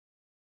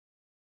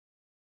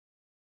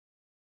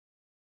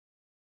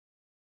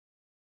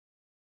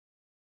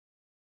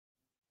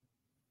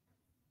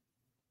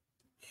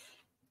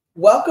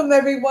Welcome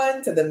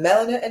everyone to the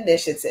Melanin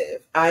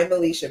Initiative. I'm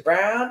Alicia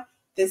Brown.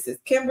 This is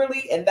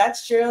Kimberly, and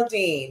that's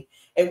Geraldine.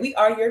 And we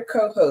are your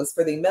co-hosts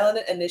for the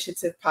Melanin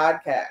Initiative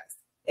podcast.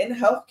 In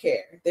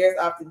healthcare, there's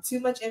often too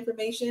much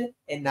information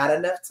and not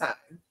enough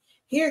time.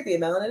 Here at the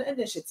Melanin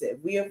Initiative,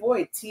 we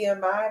avoid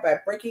TMI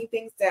by breaking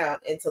things down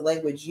into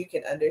language you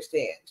can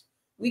understand.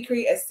 We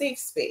create a safe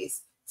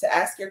space to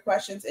ask your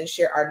questions and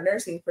share our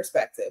nursing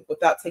perspective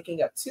without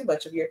taking up too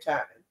much of your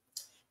time.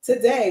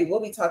 Today,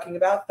 we'll be talking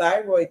about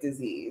thyroid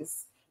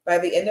disease. By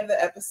the end of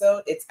the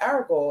episode, it's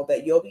our goal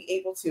that you'll be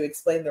able to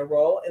explain the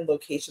role and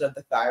location of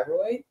the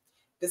thyroid,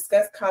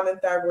 discuss common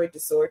thyroid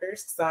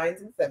disorders,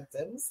 signs and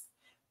symptoms,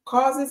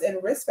 causes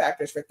and risk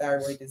factors for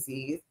thyroid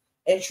disease,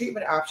 and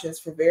treatment options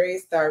for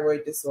various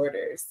thyroid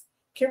disorders.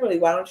 Kimberly,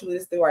 why don't you lead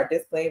us through our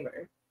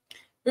disclaimer?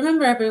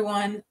 Remember,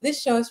 everyone, this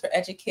show is for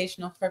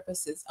educational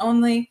purposes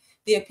only.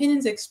 The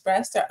opinions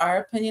expressed are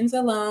our opinions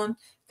alone.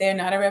 They are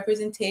not a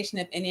representation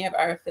of any of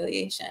our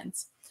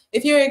affiliations.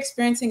 If you're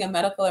experiencing a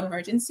medical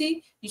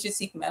emergency, you should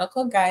seek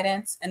medical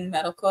guidance and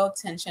medical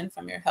attention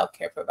from your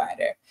healthcare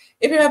provider.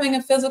 If you're having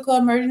a physical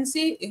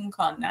emergency, you can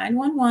call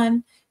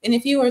 911. And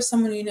if you or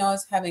someone you know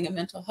is having a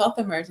mental health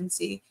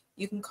emergency,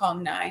 you can call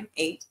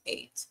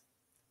 988.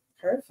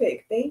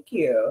 Perfect. Thank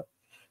you.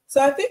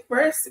 So I think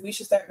first we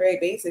should start very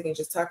basic and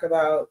just talk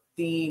about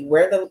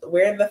where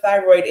the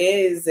thyroid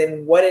is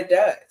and what it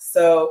does.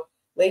 So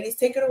ladies,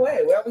 take it away.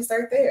 Why don't we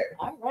start there?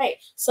 All right.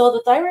 So the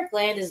thyroid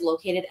gland is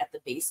located at the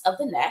base of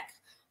the neck.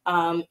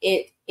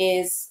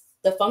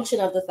 The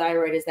function of the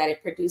thyroid is that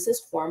it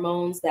produces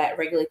hormones that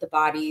regulate the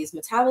body's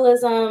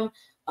metabolism,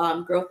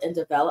 growth, and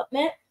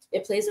development.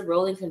 It plays a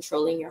role in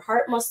controlling your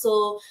heart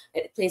muscle.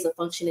 It plays a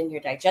function in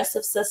your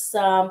digestive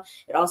system.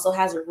 It also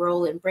has a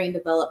role in brain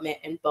development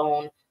and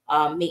bone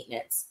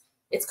maintenance.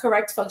 Its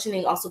correct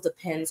functioning also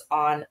depends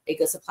on a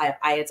good supply of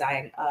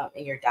iodine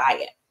in your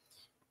diet.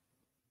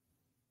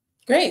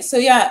 Great. So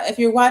yeah, if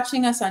you're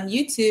watching us on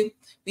YouTube,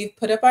 we've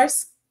put up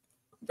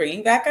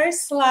bringing back our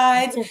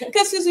slides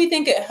because we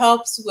think it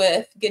helps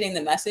with getting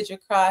the message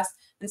across.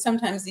 And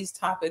sometimes these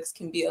topics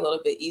can be a little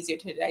bit easier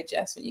to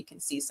digest when you can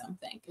see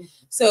something. Mm-hmm.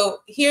 So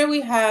here we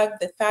have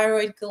the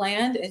thyroid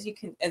gland, as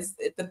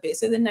at the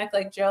base of the neck,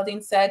 like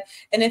Geraldine said,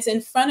 and it's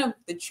in front of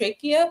the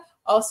trachea,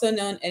 also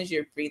known as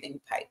your breathing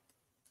pipe.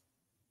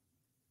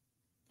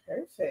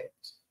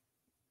 Perfect.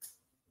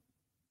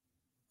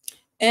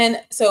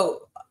 And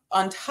so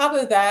on top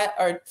of that,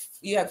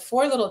 you have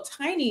four little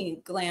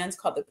tiny glands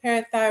called the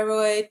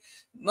parathyroid.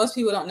 Most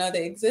people don't know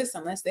they exist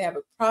unless they have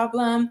a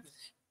problem.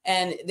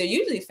 And they're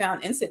usually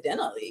found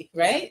incidentally,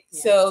 right?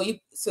 Yeah.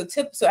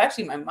 So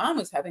actually my mom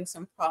was having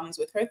some problems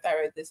with her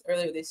thyroid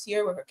earlier this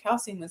year where her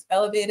calcium was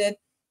elevated.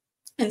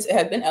 And it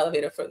had been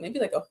elevated for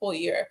maybe like a whole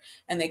year.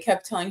 And they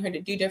kept telling her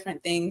to do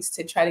different things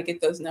to try to get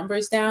those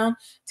numbers down,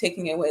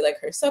 taking away like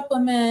her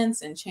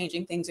supplements and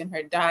changing things in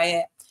her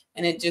diet.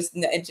 And it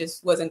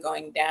just wasn't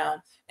going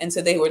down. And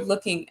so they were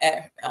looking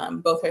at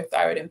both her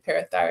thyroid and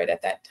parathyroid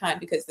at that time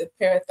because the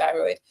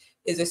parathyroid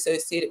is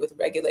associated with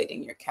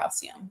regulating your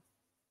calcium.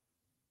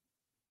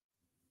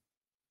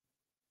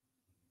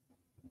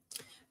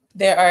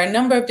 There are a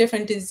number of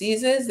different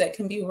diseases that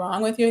can be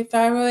wrong with your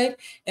thyroid.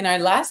 In our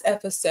last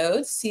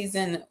episode,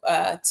 season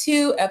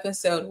 2,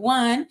 episode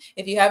 1,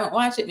 if you haven't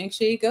watched it, make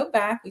sure you go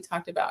back. We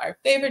talked about our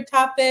favorite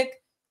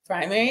topic,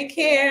 primary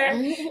care.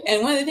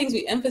 And one of the things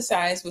we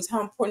emphasized was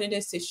how important it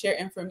is to share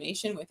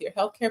information with your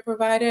healthcare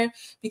provider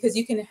because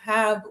you can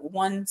have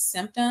one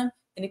symptom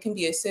and it can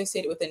be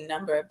associated with a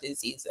number of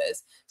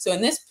diseases. So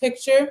in this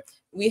picture,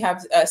 we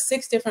have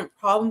 6 different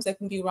problems that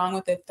can be wrong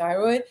with the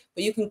thyroid,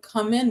 but you can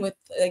come in with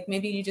like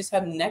maybe you just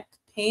have neck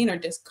pain or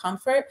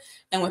discomfort,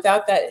 and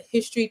without that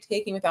history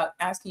taking, without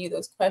asking you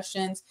those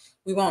questions,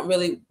 we won't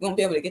be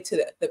able to get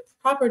to the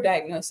proper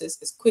diagnosis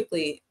as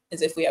quickly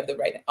as if we have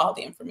all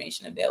the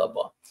information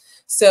available.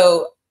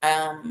 So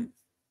actually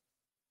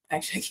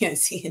I can't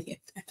see any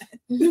of that.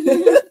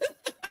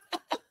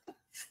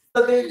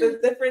 So there's the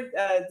different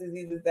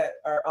diseases that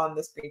are on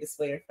the screen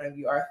displayed in front of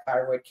you are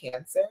thyroid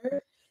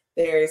cancer.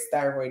 There's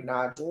thyroid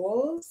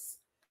nodules,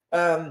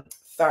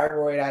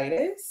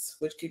 thyroiditis,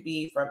 which could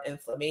be from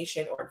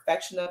inflammation or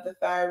infection of the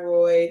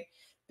thyroid.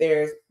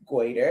 There's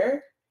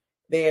goiter.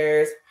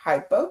 There's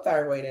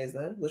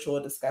hypothyroidism, which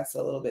we'll discuss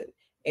a little bit,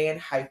 and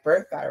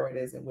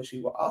hyperthyroidism, which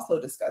we will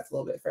also discuss a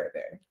little bit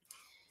further.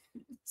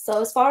 So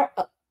as far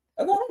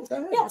Go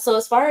ahead. Yeah, so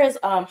as far as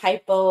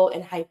hypo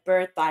and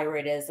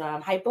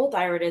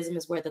hypothyroidism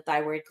is where the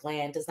thyroid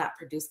gland does not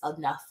produce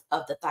enough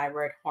of the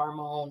thyroid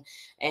hormone,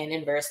 and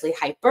inversely,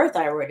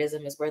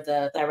 hyperthyroidism is where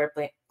the thyroid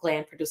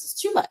gland produces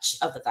too much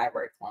of the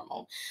thyroid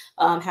hormone.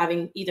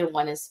 Having either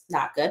one is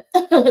not good.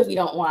 We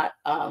don't want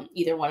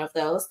either one of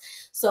those.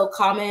 So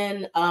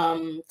common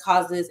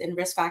causes and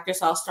risk factors.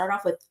 So I'll start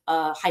off with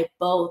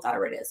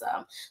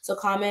hypothyroidism. So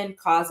common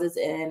causes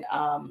and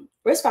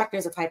Risk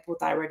factors of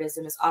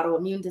hypothyroidism is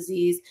autoimmune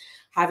disease,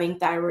 having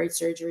thyroid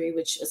surgery,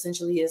 which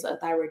essentially is a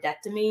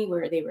thyroidectomy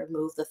where they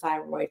remove the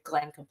thyroid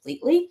gland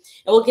completely.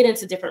 And we'll get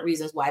into different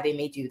reasons why they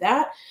may do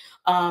that.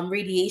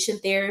 Radiation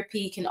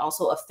therapy can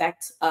also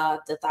affect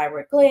the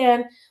thyroid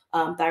gland.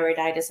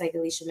 Thyroiditis, like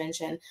Alicia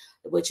mentioned,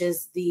 which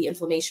is the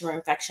inflammation or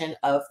infection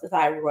of the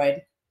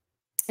thyroid.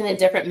 And then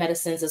different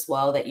medicines as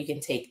well that you can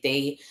take.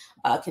 They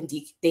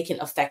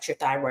can affect your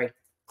thyroid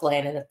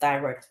gland and the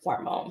thyroid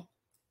hormone.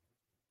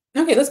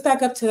 Okay, let's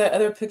back up to that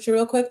other picture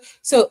real quick.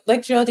 So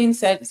like Geraldine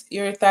said,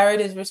 your thyroid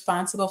is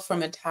responsible for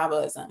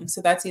metabolism.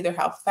 So that's either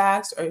how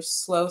fast or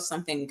slow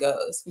something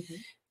goes. Mm-hmm.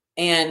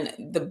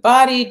 And the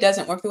body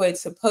doesn't work the way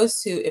it's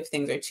supposed to if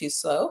things are too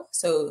slow.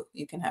 So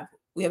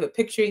we have a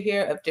picture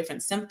here of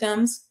different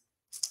symptoms,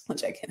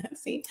 which I cannot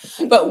see.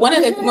 But one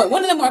of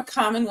the more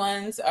common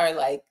ones are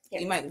like,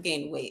 you might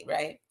gain weight,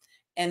 right?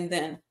 And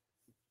then,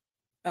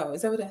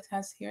 is that what it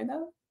has here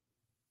though?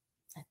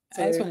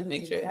 So I just want to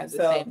make sure it has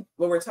the same.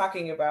 What we're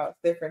talking about,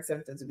 different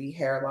symptoms would be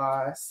hair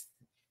loss,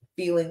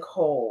 feeling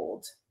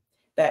cold,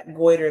 that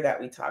goiter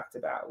that we talked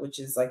about, which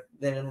is like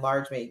an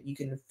enlargement. You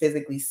can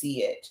physically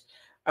see it.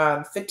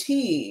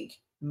 Fatigue,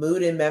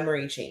 mood and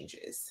memory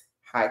changes,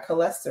 high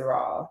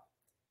cholesterol,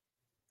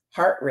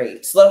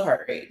 slow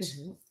heart rate,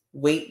 mm-hmm.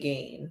 weight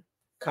gain,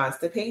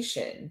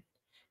 constipation,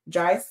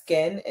 dry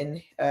skin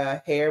and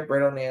hair,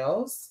 brittle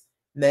nails,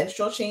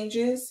 menstrual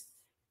changes,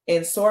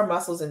 and sore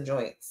muscles and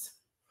joints.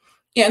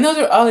 Yeah, and those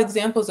are all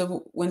examples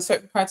of when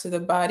certain parts of the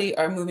body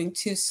are moving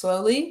too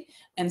slowly,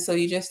 and so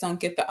you just don't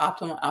get the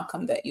optimal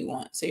outcome that you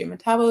want. So your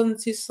metabolism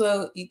is too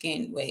slow, you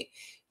gain weight.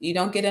 You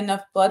don't get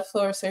enough blood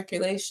flow or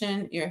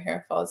circulation, your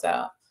hair falls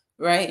out,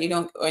 right?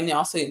 And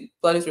also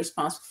blood is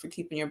responsible for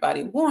keeping your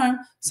body warm.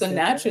 So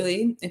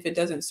naturally, if it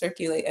doesn't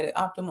circulate at an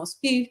optimal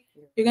speed,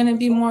 you're going to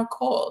be more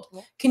cold.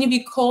 Can you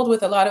be cold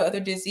with a lot of other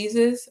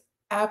diseases?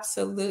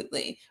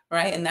 Absolutely,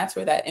 right? And that's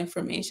where that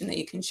information that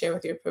you can share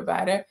with your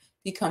provider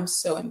becomes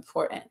so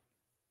important.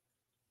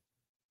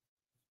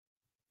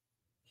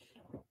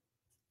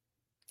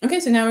 Okay,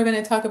 so now we're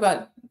going to talk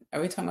about,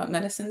 are we talking about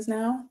medicines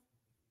now?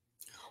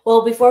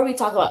 Well, before we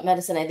talk about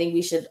medicine, I think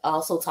we should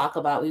also talk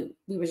about,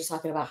 we were just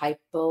talking about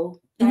hypothyroidism.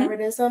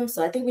 Mm-hmm.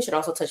 So I think we should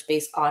also touch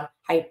base on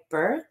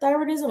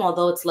hyperthyroidism,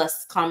 although it's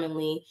less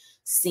commonly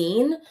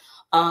seen.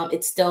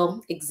 It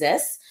still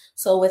exists.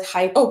 So with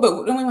but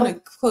don't we want to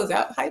close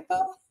out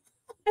hypo?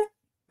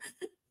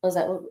 Was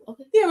that what?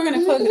 Okay. Yeah, we're going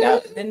to close it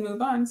out and then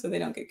move on so they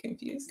don't get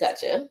confused.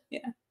 Gotcha.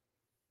 Yeah.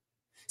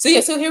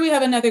 So here we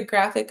have another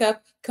graphic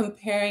up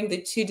comparing the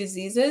two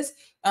diseases.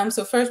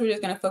 So first, we're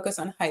just going to focus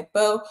on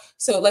hypo.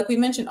 So like we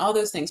mentioned, all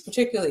those things,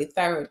 particularly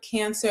thyroid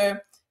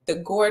cancer, the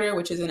goiter,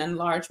 which is an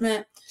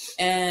enlargement,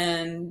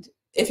 and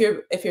if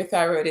your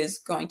thyroid is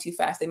going too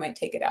fast, they might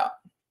take it out.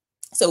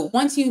 So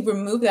once you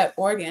remove that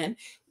organ,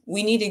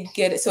 we need to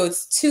get it, so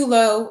it's too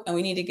low, and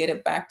we need to get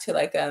it back to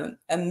like a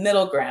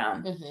middle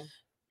ground. Mm-hmm.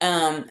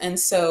 And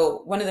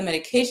so one of the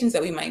medications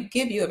that we might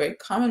give you, a very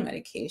common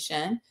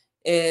medication,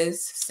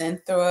 is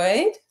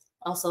Thyroid,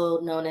 also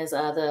known as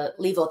the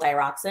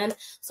levothyroxine.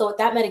 So with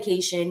that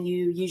medication,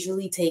 you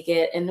usually take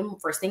it in the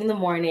first thing in the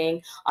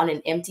morning on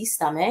an empty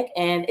stomach,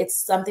 and it's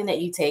something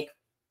that you take.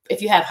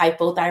 If you have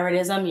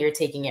hypothyroidism, you're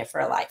taking it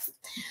for life.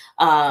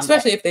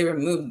 Especially if they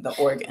remove the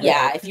organ.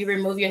 Yeah, if you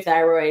remove your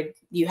thyroid,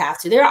 you have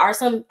to. There are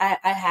some, I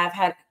have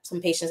had some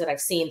patients that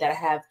I've seen that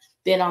have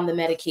been on the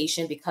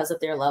medication because of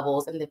their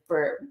levels, and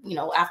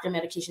after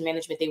medication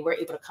management, they were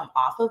able to come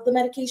off of the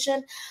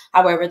medication.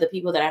 However, the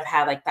people that I've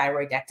had like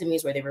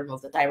thyroidectomies where they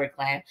remove the thyroid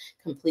gland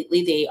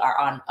completely, they are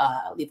on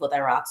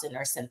levothyroxine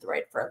or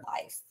Synthroid for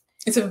life.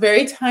 It's a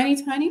very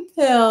tiny, tiny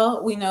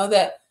pill. We know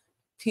that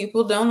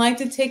people don't like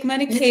to take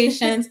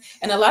medications,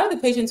 and a lot of the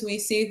patients we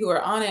see who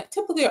are on it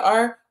typically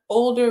are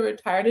older,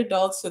 retired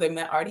adults, so they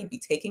might already be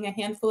taking a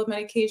handful of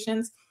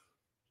medications.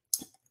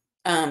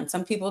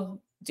 Some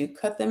people do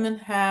cut them in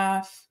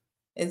half.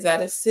 Is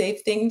that a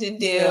safe thing to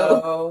do?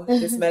 No,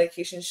 this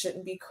medication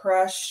shouldn't be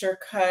crushed or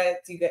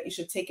cut. You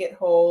should take it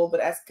whole.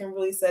 But as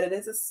Kimberly said, it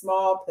is a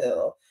small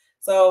pill.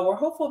 So we're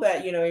hopeful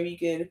that, maybe you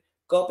could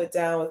gulp it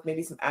down with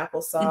maybe some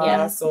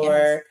applesauce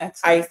or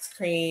ice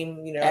cream,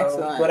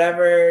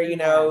 whatever,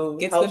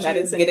 gets the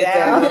medicine get it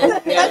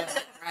down. Yeah.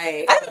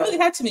 Right. I haven't really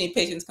had too many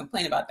patients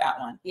complain about that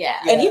one. Yeah.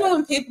 And even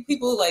when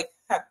people like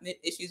have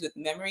issues with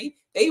memory,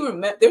 they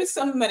remember. There's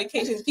some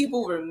medications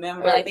people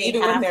remember,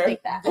 even when they're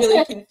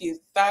really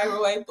confused.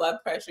 Thyroid, blood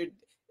pressure,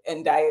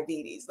 and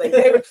diabetes. Like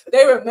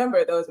they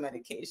remember those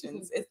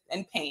medications.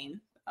 And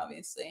pain,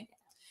 obviously.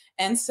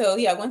 And so,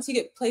 once you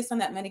get placed on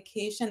that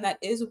medication, that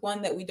is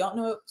one that we don't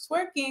know if it's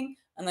working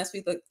unless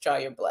we draw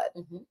your blood.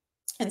 Mm-hmm.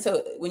 And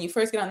so when you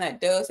first get on that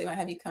dose, they might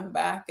have you come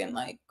back in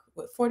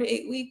 4 to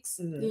 8 weeks.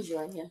 Mm-hmm.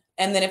 Usually, yeah.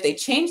 And then if they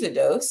change the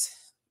dose,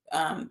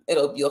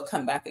 you'll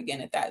come back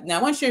again at that.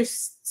 Now, once you're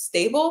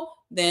stable,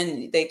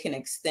 then they can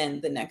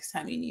extend the next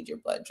time you need your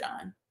blood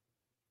drawn.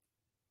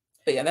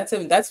 But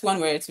that's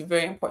one where it's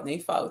very important that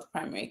you follow with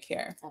primary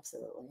care.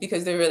 Absolutely.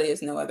 Because there really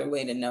is no other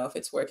way to know if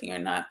it's working or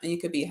not. And you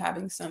could be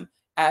having some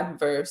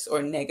adverse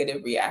or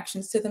negative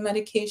reactions to the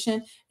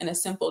medication, and a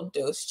simple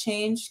dose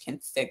change can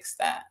fix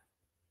that.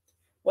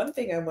 One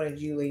thing I wanted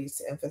you ladies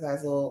to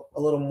emphasize a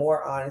little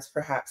more on is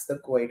perhaps the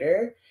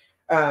goiter.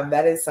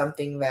 That is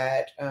something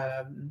that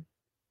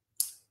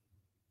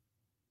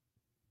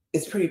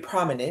is pretty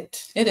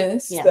prominent. It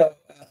is. Yeah. So,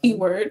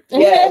 keyword.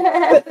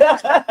 Yes.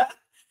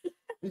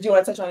 Did you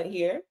want to touch on it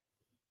here?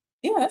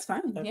 Yeah, that's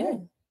fine. Okay. Yeah.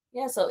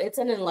 Yeah, so it's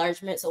an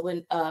enlargement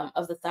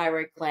of the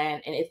thyroid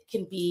gland, and it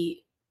can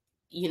be,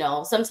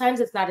 sometimes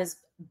it's not as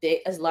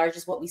big, as large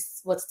as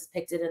what's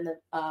depicted in the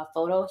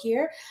photo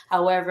here.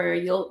 However,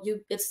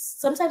 it's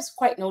sometimes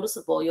quite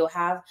noticeable. You'll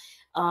have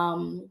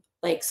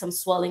like some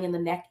swelling in the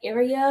neck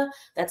area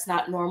that's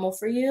not normal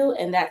for you,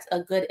 and that's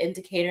a good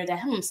indicator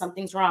that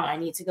something's wrong. I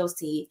need to go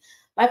see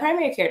my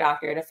primary care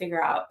doctor to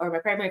figure out, or my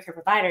primary care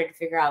provider to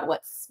figure out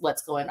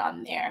what's going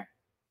on there.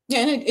 Yeah,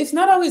 and it's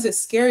not always a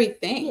scary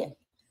thing. Yeah.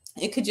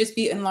 It could just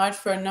be enlarged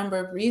for a number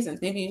of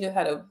reasons. Maybe you just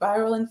had a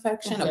viral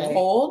infection, Right. a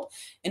cold,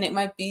 and it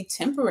might be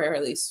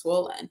temporarily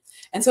swollen.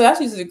 And so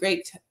that's usually a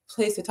great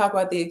place to talk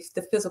about the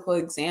physical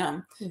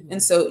exam. Mhm.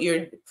 And so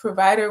your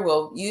provider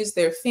will use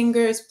their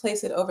fingers,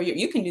 place it over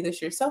you can do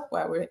this yourself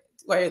while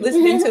you're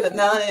listening to the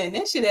Melanin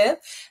Initiative,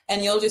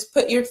 and you'll just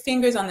put your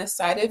fingers on the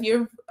side of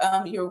your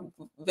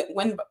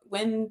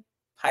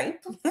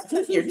windpipe,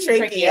 your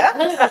trachea.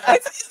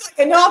 It's like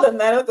in all the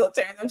medical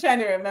terms. I'm trying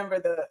to remember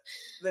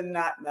the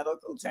not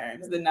medical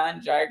terms, the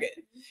non-jargon.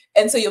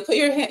 And so you'll put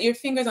your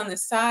fingers on the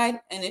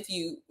side, and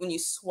when you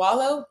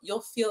swallow,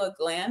 you'll feel a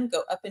gland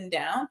go up and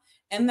down,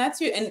 and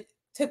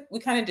we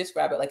kind of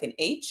describe it like an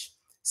H.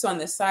 So on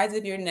the sides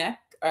of your neck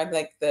are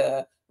like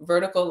the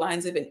vertical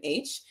lines of an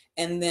H,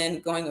 and then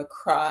going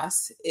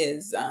across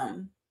is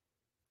the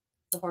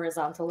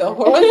horizontal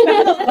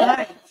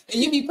line. And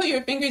if you put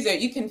your fingers there,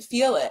 you can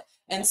feel it.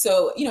 And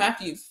so,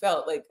 after you've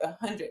felt like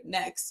 100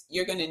 necks,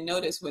 you're going to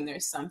notice when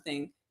there's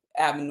something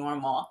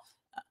abnormal.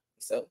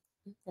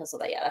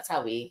 That's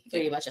how we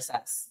pretty much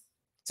assess.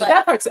 So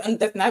that part's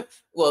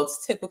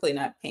it's typically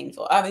not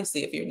painful.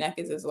 Obviously, if your neck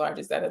is as large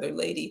as that other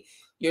lady,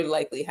 you're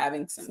likely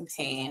having some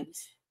pain.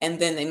 And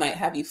then they might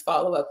have you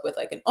follow up with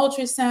like an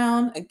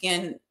ultrasound.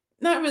 Again,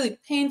 not really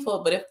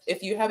painful, but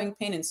if you're having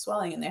pain and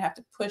swelling and they have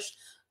to push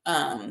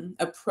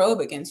a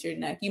probe against your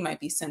neck, you might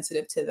be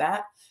sensitive to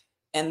that.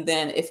 And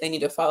then if they need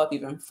to follow up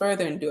even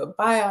further and do a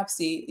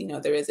biopsy,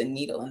 there is a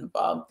needle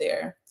involved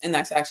there. And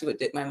that's actually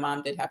what my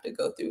mom did have to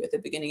go through at the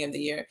beginning of the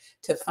year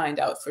to find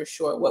out for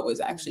sure what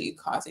was actually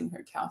causing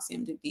her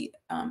calcium to be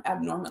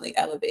abnormally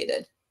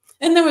elevated.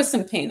 And there was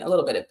some pain, a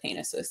little bit of pain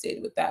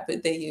associated with that,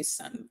 but they used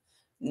some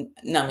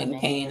numbing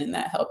pain and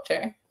that helped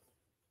her.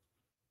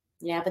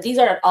 Yeah, but these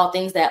are all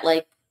things that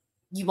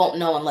you won't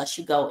know unless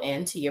you go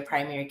into your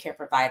primary care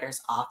provider's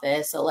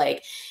office. So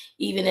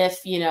even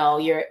if,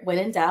 you're when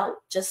in doubt,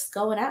 just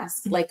go and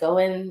ask, go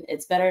in.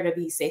 It's better to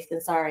be safe than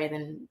sorry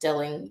than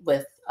dealing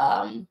with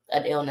an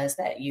illness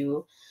that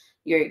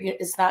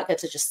it's not good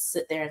to just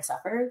sit there and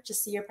suffer.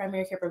 Just see your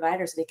primary care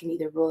provider so they can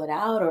either rule it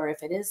out, or if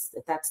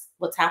that's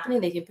what's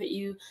happening, they can put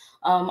you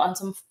on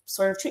some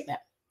sort of treatment.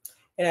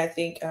 And I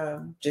think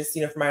just,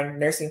 from our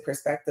nursing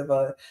perspective,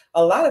 a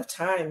lot of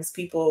times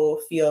people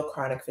feel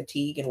chronic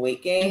fatigue and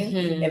weight gain,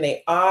 and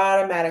they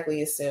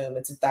automatically assume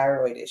it's a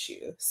thyroid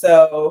issue.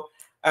 So,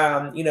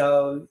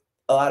 a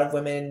lot of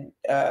women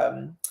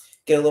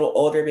get a little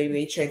older, maybe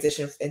they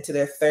transition into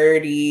their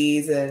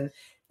 30s and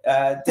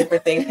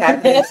different things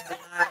happen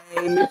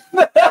in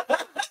life.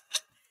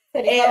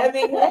 And I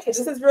mean, this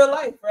is real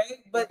life,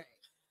 right? But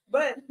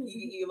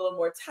you get a little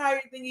more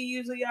tired than you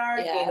usually are,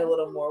 gain a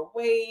little more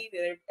weight,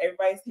 and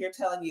everybody's here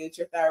telling you it's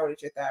your thyroid.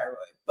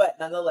 But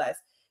nonetheless,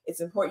 it's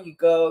important you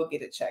go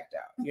get it checked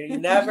out. You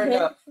never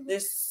know.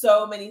 There's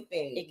so many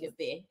things it could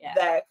be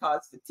that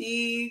cause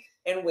fatigue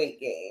and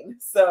weight gain.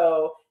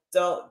 So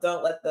don't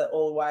let the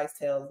old wise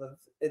tales of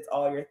it's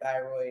all your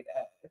thyroid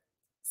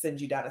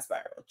send you down a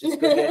spiral. Just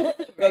go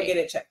get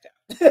it checked out.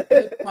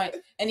 Good point.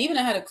 And even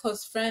I had a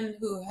close friend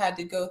who had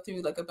to go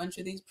through a bunch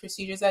of these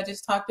procedures I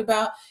just talked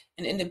about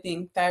and ended up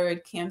being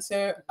thyroid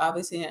cancer.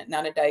 Obviously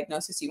not a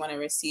diagnosis you want to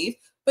receive,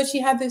 but she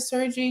had this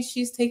surgery.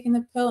 She's taken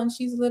the pill and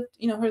she's lived,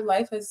 her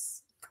life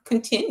has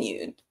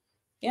continued.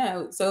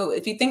 Yeah. So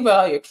if you think about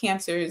all your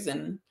cancers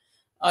and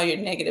all your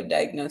negative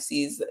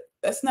diagnoses,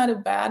 that's not a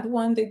bad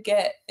one to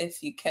get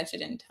if you catch it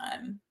in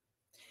time.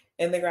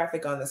 And the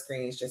graphic on the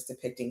screen is just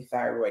depicting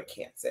thyroid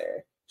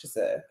cancer, just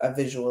a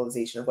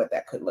visualization of what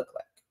that could look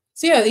like.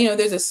 So yeah,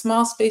 there's a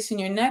small space in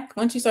your neck.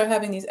 Once you start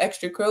having these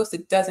extra growths,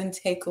 it doesn't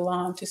take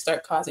long to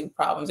start causing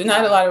problems. There's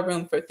not a lot of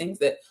room for things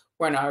that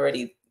weren't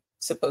already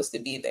supposed to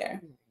be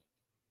there.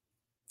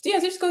 So yeah,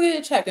 just go get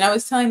it checked. And I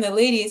was telling the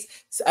ladies,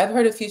 I've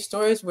heard a few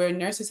stories where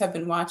nurses have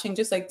been watching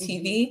just like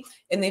TV,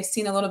 and they've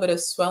seen a little bit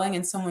of swelling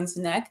in someone's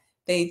neck.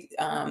 They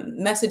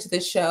messaged the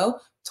show,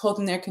 told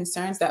them their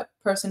concerns. That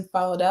person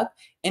followed up,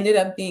 ended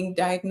up being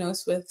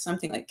diagnosed with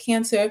something like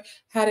cancer,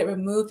 had it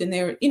removed, and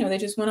they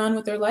just went on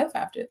with their life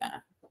after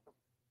that.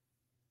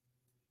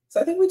 So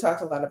I think we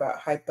talked a lot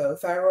about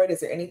hypothyroid. Is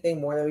there anything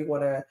more that we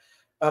want to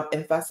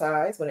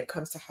emphasize when it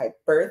comes to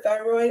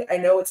hyperthyroid. I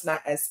know it's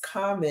not as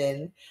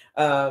common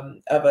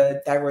of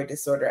a thyroid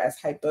disorder as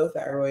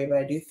hypothyroid, but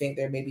I do think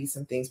there may be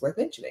some things worth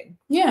mentioning.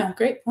 Yeah,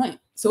 great point.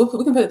 So we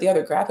can put the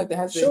other graphic that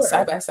has the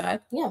side by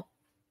side. Yeah.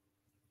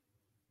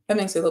 That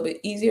makes it a little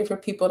bit easier for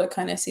people to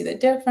kind of see the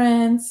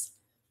difference.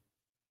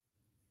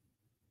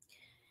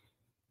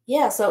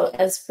 Yeah, so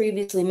as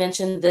previously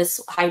mentioned, this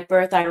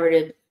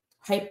hyperthyroidism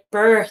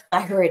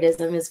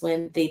is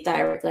when the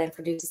thyroid gland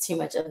produces too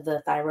much of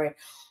the thyroid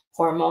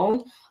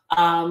hormone.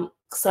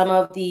 Some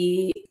of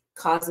the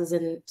causes,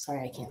 and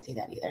sorry, I can't see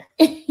that either.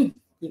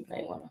 You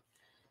might want to.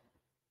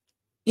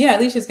 Yeah,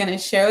 Alicia's going to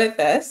share with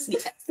us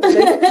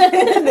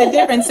the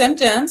different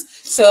symptoms.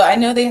 So I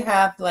know they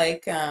have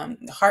like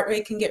heart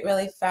rate can get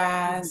really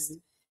fast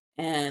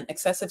and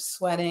excessive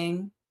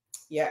sweating.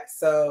 Yeah,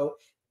 so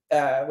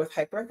with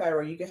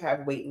hyperthyroid, you could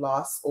have weight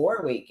loss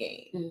or weight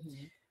gain.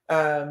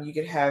 You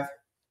could have,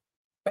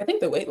 I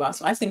think the weight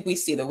loss, I think we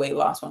see the weight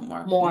loss one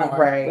more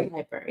right?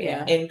 Hyper,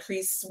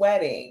 Increased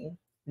sweating,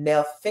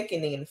 nail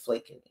thickening and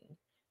flaking,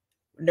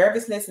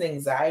 nervousness and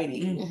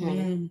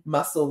anxiety,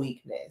 muscle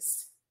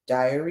weakness,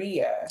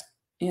 diarrhea,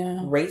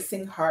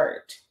 racing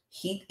heart,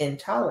 heat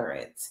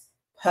intolerance,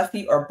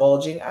 puffy or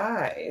bulging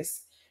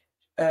eyes,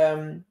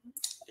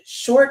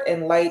 short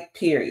and light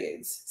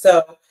periods.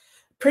 So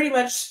pretty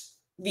much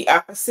the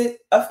opposite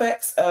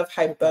effects of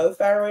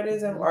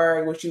hypothyroidism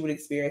are what you would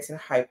experience in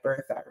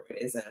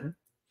hyperthyroidism.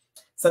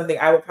 Something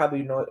I would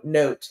probably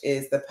note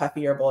is the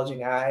puffy or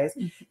bulging eyes.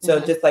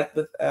 So just like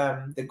with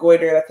the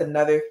goiter, that's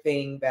another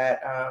thing that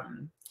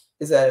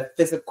is a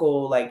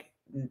physical, like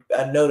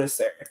a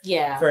noticer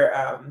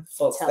for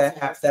folks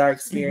that are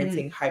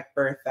experiencing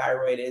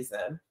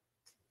hyperthyroidism.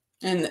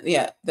 And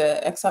the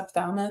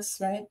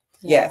exophthalmos, right?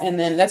 Yeah. And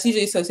then that's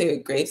usually associated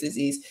with Graves'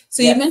 disease.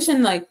 So you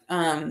mentioned like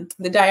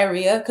the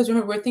diarrhea, because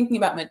remember, we're thinking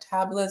about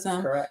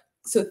metabolism. Correct.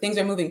 So things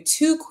are moving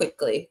too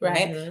quickly,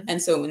 right?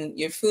 And so when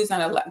your food's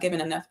not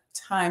given enough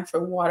time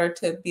for water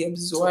to be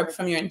absorbed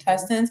from your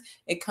intestines,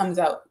 it comes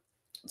out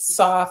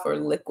soft or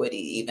liquidy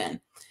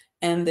even.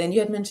 And then you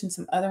had mentioned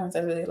some other ones I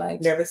really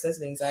liked. Nervousness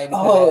and anxiety.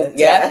 Oh,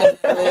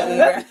 definitely.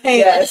 Right?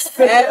 Yes.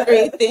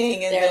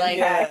 Everything is They're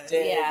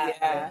impacted.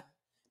 Yeah.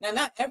 Now,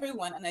 not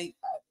everyone, and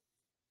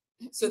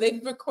so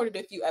they've recorded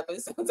a few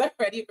episodes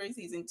already for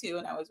season 2,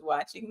 and I was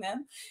watching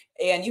them.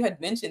 And you had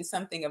mentioned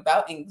something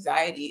about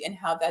anxiety and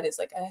how that is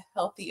like a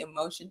healthy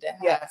emotion to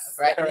have,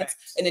 right?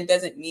 And it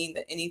doesn't mean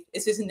that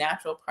it's just a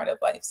natural part of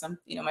life. Some,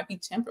 might be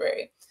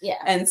temporary. Yeah.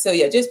 And so,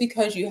 just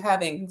because you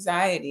have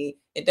anxiety,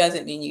 it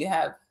doesn't mean you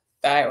have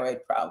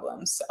thyroid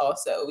problems.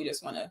 Also, we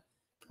just want to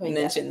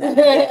mention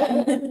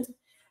that.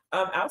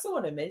 I also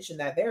want to mention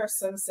that there are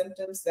some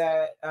symptoms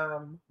that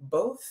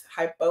both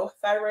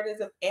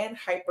hypothyroidism and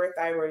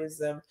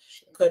hyperthyroidism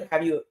could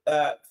have you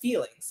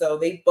feeling. So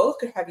they both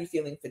could have you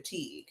feeling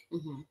fatigue.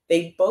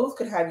 They both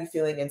could have you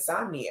feeling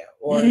insomnia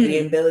or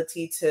the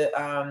ability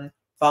to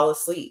fall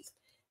asleep.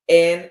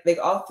 And they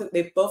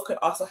both could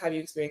also have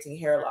you experiencing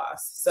hair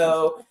loss.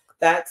 So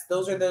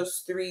those are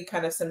those 3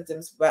 kind of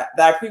symptoms that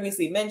I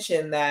previously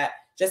mentioned, that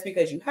just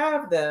because you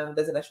have them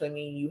doesn't necessarily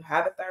mean you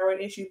have a thyroid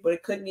issue, but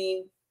it could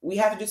mean we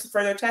have to do some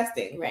further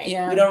testing. Right.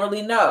 Yeah. We don't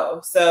really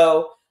know.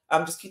 So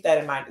just keep that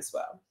in mind as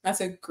well.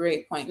 That's a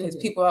great point, because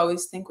people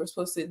always think we're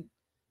supposed to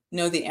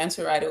know the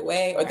answer right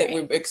away, or that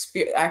we're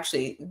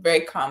actually very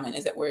common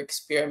is that we're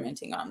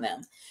experimenting on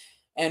them.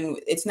 And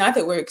it's not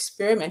that we're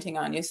experimenting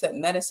on you, it's that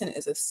medicine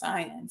is a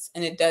science,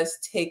 and it does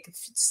take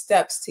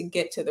steps to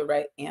get to the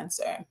right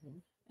answer.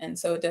 And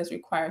so it does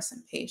require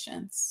some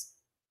patience.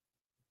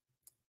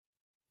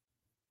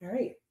 All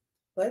right.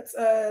 Let's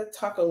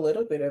talk a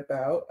little bit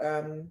about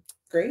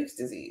Graves'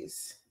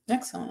 disease.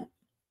 Excellent.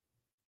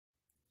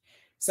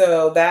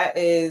 So that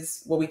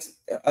is what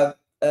a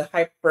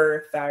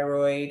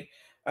hyperthyroid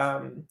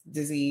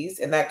disease,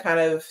 and that kind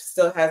of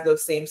still has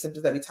those same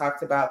symptoms that we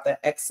talked about: the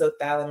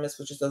exophthalmos,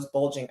 which is those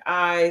bulging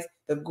eyes,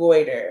 the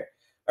goiter,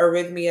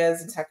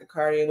 arrhythmias and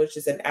tachycardia, which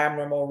is an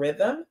abnormal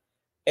rhythm,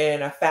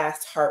 and a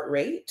fast heart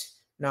rate,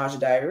 nausea,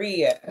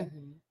 diarrhea,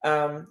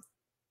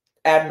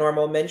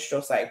 abnormal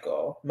menstrual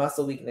cycle,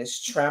 muscle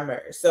weakness,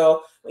 tremor.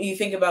 So when you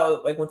think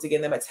about, like, once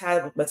again,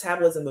 the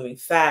metabolism moving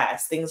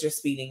fast, things are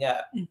speeding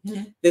up.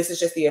 This is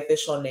just the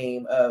official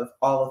name of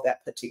all of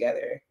that put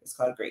together. It's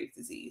called Graves'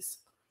 disease.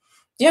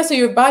 Yeah, so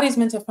your body's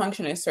meant to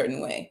function a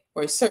certain way,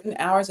 where certain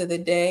hours of the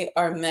day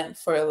are meant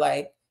for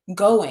like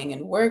going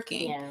and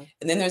working.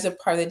 And then there's a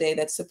part of the day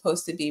that's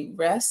supposed to be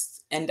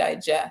rest and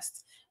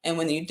digest. And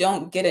when you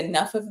don't get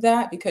enough of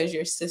that because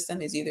your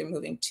system is either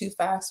moving too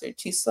fast or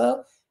too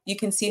slow, you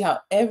can see how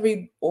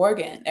every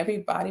organ, every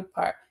body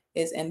part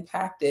is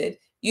impacted,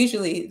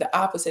 usually the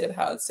opposite of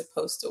how it's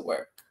supposed to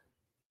work.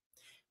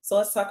 So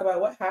let's talk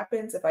about what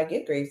happens if I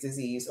get Graves'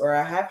 disease or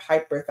I have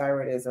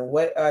hyperthyroidism.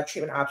 What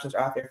treatment options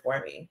are out there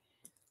for me?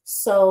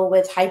 So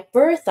with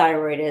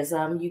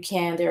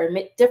hyperthyroidism, there are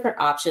different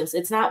options.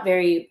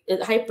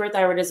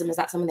 Hyperthyroidism is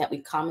not something that we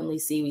commonly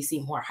see. We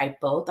see more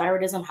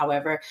hypothyroidism.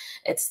 However,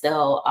 it's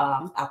still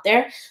out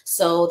there.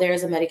 So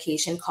there's a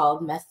medication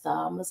called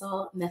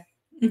methomazole.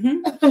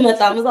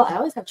 Methomazole. I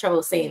always have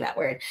trouble saying that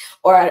word.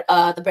 Or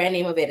the brand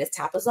name of it is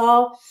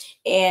Tapazole.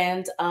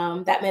 And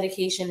that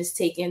medication is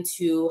taken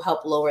to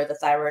help lower the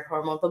thyroid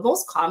hormone. But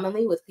most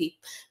commonly with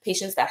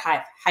patients that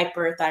have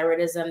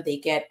hyperthyroidism, they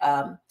get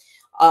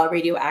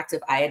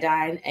radioactive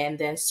iodine and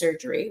then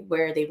surgery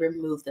where they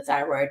remove the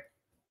thyroid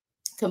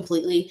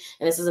completely.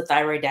 And this is a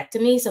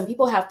thyroidectomy. Some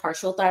people have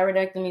partial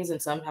thyroidectomies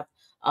and some have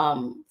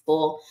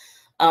full.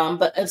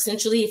 But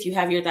essentially, if you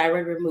have your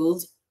thyroid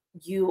removed,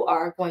 you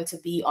are going to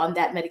be on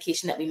that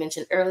medication that we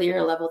mentioned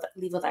earlier,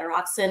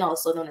 levothyroxine,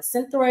 also known as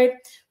Synthroid,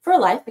 for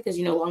life, because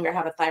you no longer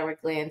have a thyroid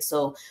gland.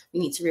 So we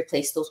need to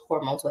replace those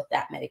hormones with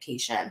that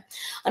medication.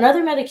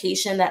 Another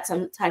medication that's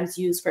sometimes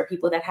used for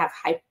people that have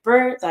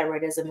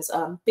hyperthyroidism is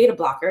beta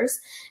blockers.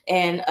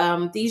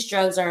 And these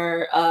drugs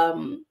are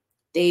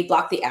they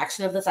block the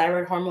action of the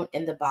thyroid hormone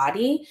in the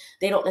body.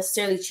 They don't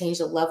necessarily change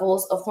the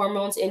levels of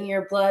hormones in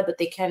your blood, but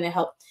they kind of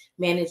help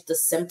manage the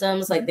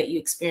symptoms like that you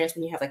experience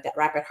when you have like that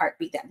rapid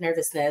heartbeat, that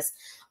nervousness.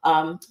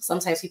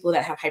 Sometimes people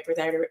that have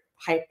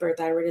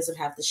hyperthyroidism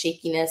have the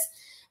shakiness.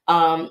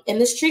 And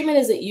this treatment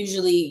isn't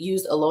usually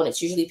used alone.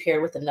 It's usually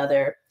paired with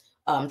another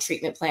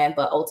treatment plan,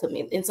 but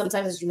ultimately, and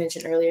sometimes, as you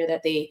mentioned earlier,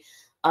 that they,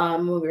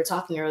 when we were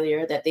talking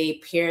earlier, that they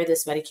pair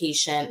this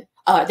medication,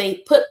 they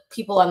put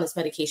people on this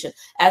medication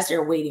as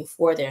they're waiting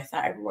for their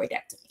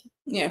thyroidectomy.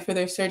 Yeah, for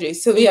their surgery.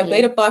 So yeah,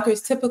 beta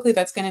blockers, typically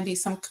that's going to be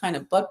some kind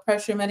of blood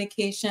pressure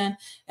medication,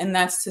 and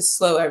that's to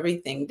slow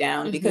everything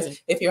down,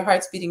 because if your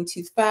heart's beating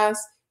too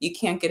fast, you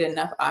can't get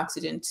enough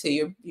oxygen to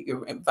your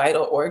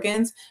vital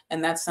organs,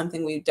 and that's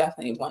something we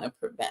definitely want to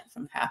prevent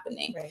from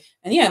happening. Right.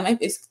 And yeah,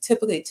 it's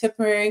typically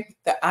temporary.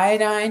 The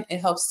iodine,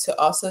 it helps to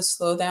also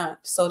slow down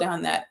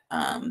that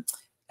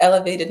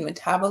elevated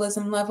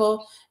metabolism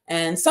level.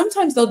 And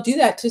sometimes they'll do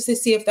that just to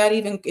see if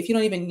you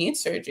don't even need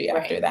surgery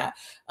after that.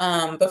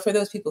 But for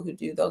those people who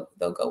do, they'll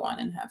go on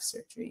and have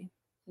surgery.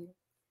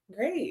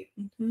 Great.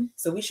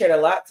 So we shared a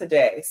lot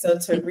today. So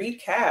to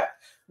recap,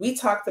 we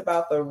talked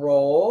about the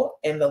role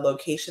and the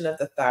location of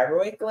the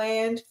thyroid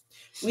gland.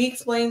 We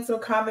explained some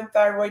common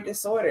thyroid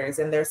disorders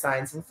and their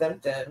signs and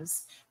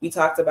symptoms. We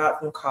talked about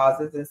some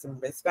causes and some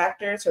risk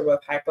factors for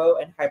both hypo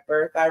and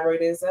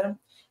hyperthyroidism,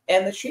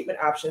 and the treatment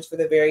options for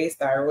the various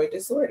thyroid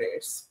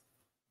disorders.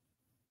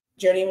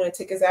 Jody, you want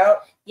to take us out?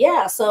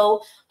 Yeah,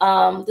 so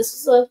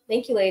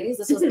thank you, ladies.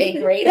 This was a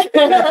great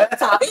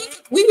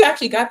topic. We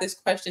actually got this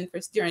question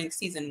during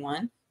season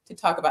 1 to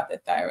talk about the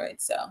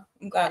thyroid, so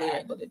I'm glad we were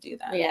able to do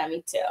that. Yeah,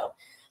 me too.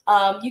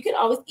 You can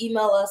always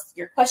email us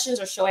your questions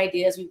or show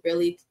ideas. We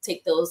really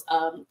take those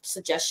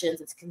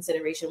suggestions into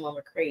consideration when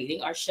we're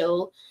creating our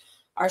shows.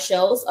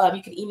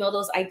 You can email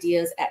those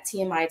ideas at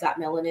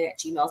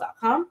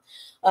tmi.melanin@gmail.com.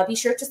 Be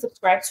sure to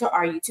subscribe to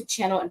our YouTube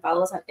channel and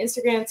follow us on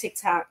Instagram,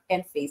 TikTok,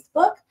 and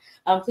Facebook.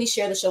 Please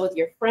share the show with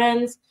your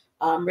friends.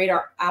 Rate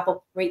the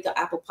Apple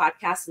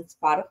Podcasts and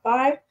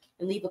Spotify,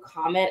 and leave a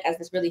comment, as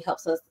this really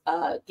helps us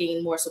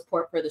gain more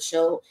support for the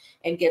show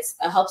and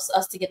helps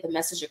us to get the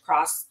message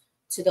across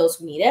to those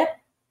who need it.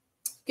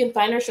 You can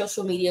find our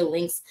social media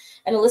links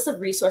and a list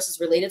of resources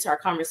related to our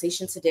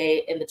conversation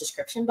today in the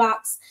description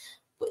box.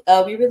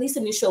 We release a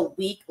new show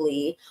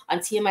weekly on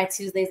TMI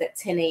Tuesdays at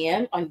 10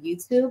 a.m. on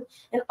YouTube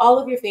and all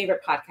of your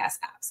favorite podcast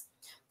apps.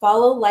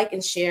 Follow, like,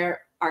 and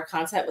share our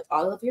content with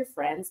all of your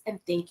friends.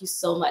 And thank you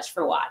so much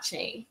for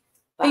watching.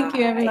 Bye. Thank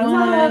you,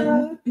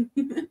 everyone.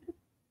 Bye.